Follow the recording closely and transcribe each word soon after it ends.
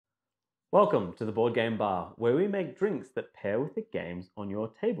Welcome to the Board Game Bar, where we make drinks that pair with the games on your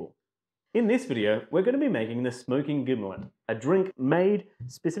table. In this video, we're going to be making the Smokin Gimlet, a drink made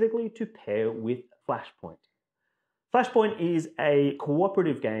specifically to pair with Flashpoint. Flashpoint is a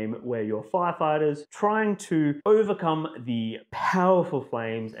cooperative game where you're firefighters trying to overcome the powerful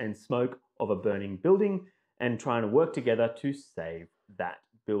flames and smoke of a burning building and trying to work together to save that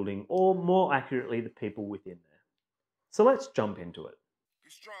building, or more accurately, the people within there. So let's jump into it.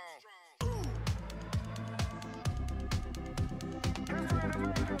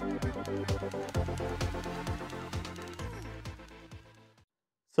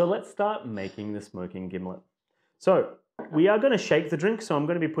 So let's start making the Smokin Gimlet. So we are going to shake the drink, so I'm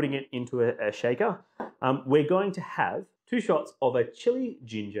going to be putting it into a shaker. We're going to have 2 shots of a Chilli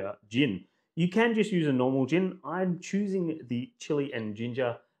Ginger Gin. You can just use a normal gin. I'm choosing the chili and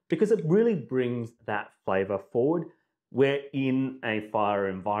ginger because it really brings that flavor forward. We're in a fire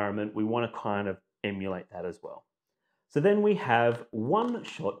environment. We want to kind of emulate that as well. So then we have 1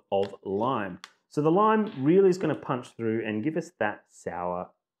 shot of lime. So the lime really is going to punch through and give us that sour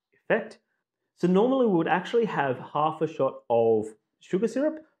effect. So normally we would actually have half a shot of sugar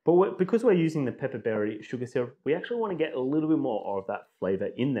syrup, but because we're using the pepperberry sugar syrup, we actually want to get a little bit more of that flavor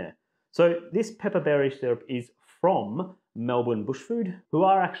in there. So this pepperberry syrup is from Melbourne Bushfood, who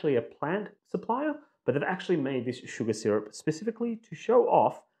are actually a plant supplier, but they've actually made this sugar syrup specifically to show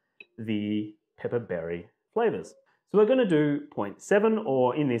off the pepperberry flavors. So we're going to do 0.7,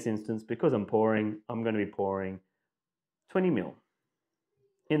 or in this instance, because I'm going to be pouring 20 ml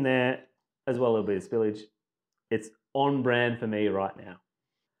in there, as well as a bit of spillage. It's on brand for me right now.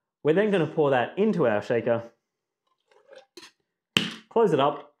 We're then going to pour that into our shaker, close it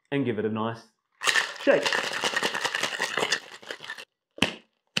up, and give it a nice shake.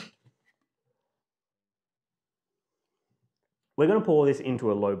 We're going to pour this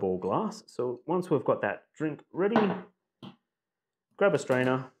into a low ball glass. So once we've got that drink ready, grab a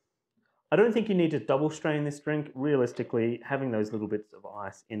strainer. I don't think you need to double strain this drink. Realistically, having those little bits of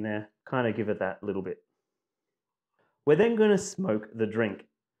ice in there kind of give it that little bit. We're then going to smoke the drink.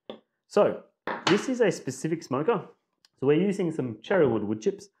 So this is a specific smoker. So we're using some cherry wood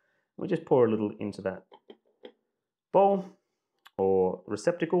chips. We'll just pour a little into that bowl or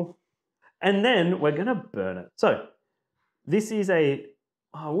receptacle. And then we're going to burn it. So this is I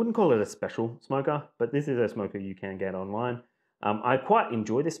wouldn't call it a special smoker, but this is a smoker you can get online. I quite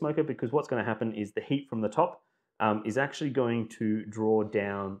enjoy this smoker because what's going to happen is the heat from the top is actually going to draw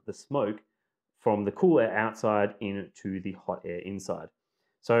down the smoke from the cool air outside into the hot air inside.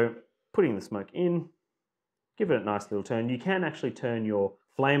 So putting the smoke in, give it a nice little turn. You can actually turn your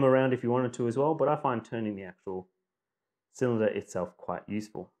flame around if you wanted to as well, but I find turning the actual cylinder itself quite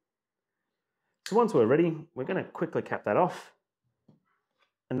useful. So once we're ready, we're going to quickly cap that off,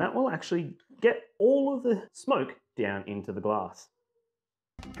 and that will actually get all of the smoke down into the glass.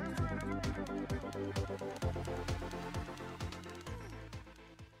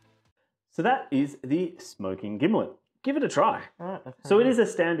 So that is the Smokin Gimlet. Give it a try. So it is a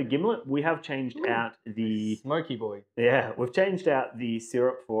standard gimlet. We have changed out the... Smoky boy. Yeah, we've changed out the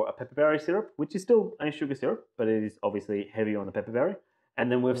syrup for a pepperberry syrup, which is still a sugar syrup, but it is obviously heavy on the pepperberry.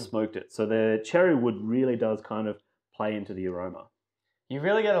 And then we've smoked it. So the cherry wood really does kind of play into the aroma. You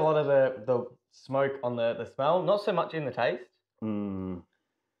really get a lot of the smoke on the smell, not so much in the taste.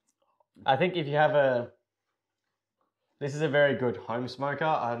 I think if you have this is a very good home smoker.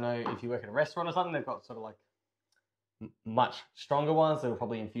 I don't know if you work at a restaurant or something, they've got sort of like much stronger ones that will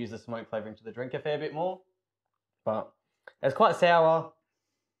probably infuse the smoke flavour into the drink a fair bit more. But it's quite sour,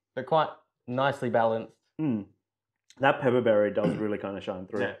 but quite nicely balanced. That pepperberry does really kind of shine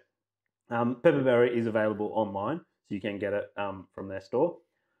through. Yeah. Pepperberry is available online, so you can get it from their store.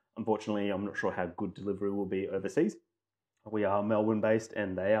 Unfortunately, I'm not sure how good delivery will be overseas. We are Melbourne based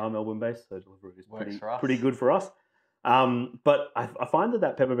and they are Melbourne based, so delivery is pretty good for us. But I find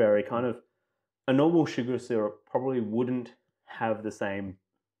that pepperberry kind of, a normal sugar syrup probably wouldn't have the same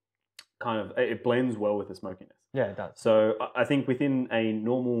kind of, it blends well with the smokiness. Yeah, it does. So I think within a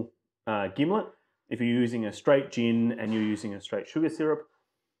normal gimlet, if you're using a straight gin and you're using a straight sugar syrup,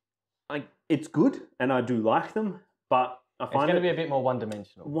 it's good and I do like them, but I find it's going to be a bit more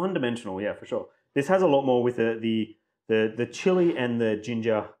one-dimensional. One-dimensional, yeah, for sure. This has a lot more with the chili and the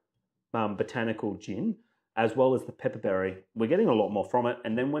ginger botanical gin, as well as the pepperberry. We're getting a lot more from it,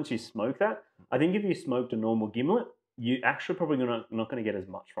 and then once you smoke that, I think if you smoked a normal gimlet, you actually probably not going to get as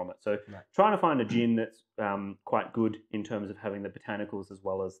much from it. So trying to find a gin that's quite good in terms of having the botanicals as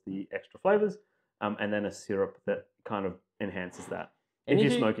well as the extra flavors, and then a syrup that kind of enhances that if you're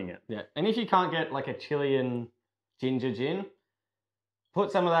smoking it. Yeah, and if you can't get like a Chilean ginger gin,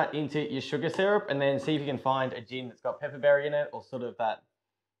 put some of that into your sugar syrup and then see if you can find a gin that's got pepperberry in it or sort of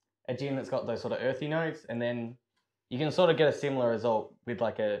a gin that's got those sort of earthy notes. And then you can sort of get a similar result with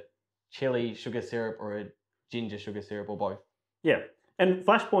like a chili sugar syrup or a ginger sugar syrup or both. Yeah. And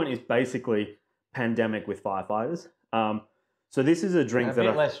Flashpoint is basically pandemic with firefighters. So this is a drink a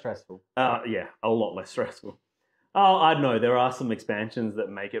bit less stressful. Yeah, a lot less stressful. Oh, I know there are some expansions that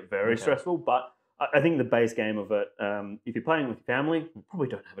make it very stressful, but I think the base game of it, if you're playing with your family, you probably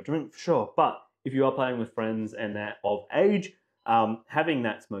don't have a drink for sure. But if you are playing with friends and they're of age, having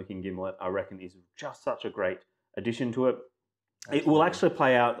that Smokin Gimlet, I reckon, is just such a great addition to it. Absolutely. It will actually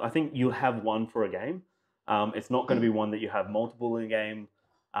play out. I think you'll have one for a game. It's not going to be one that you have multiple in a game.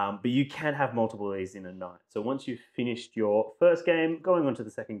 But you can have multiple of these in a night. So once you've finished your first game, going on to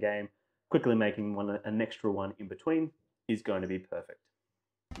the second game, quickly making an extra one in between is going to be perfect.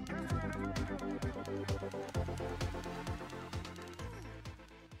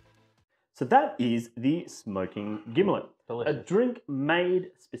 So that is the Smokin Gimlet, Delicious. a drink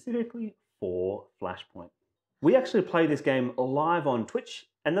made specifically for Flashpoint. We actually play this game live on Twitch,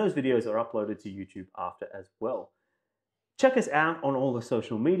 and those videos are uploaded to YouTube after as well. Check us out on all the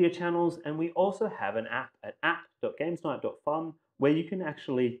social media channels, and we also have an app at app.gamesnight.fun where you can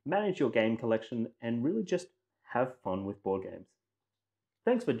actually manage your game collection and really just have fun with board games.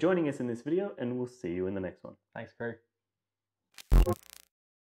 Thanks for joining us in this video, and we'll see you in the next one. Thanks, crew.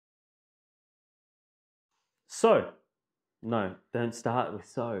 So, no, don't start with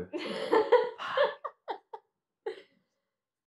so.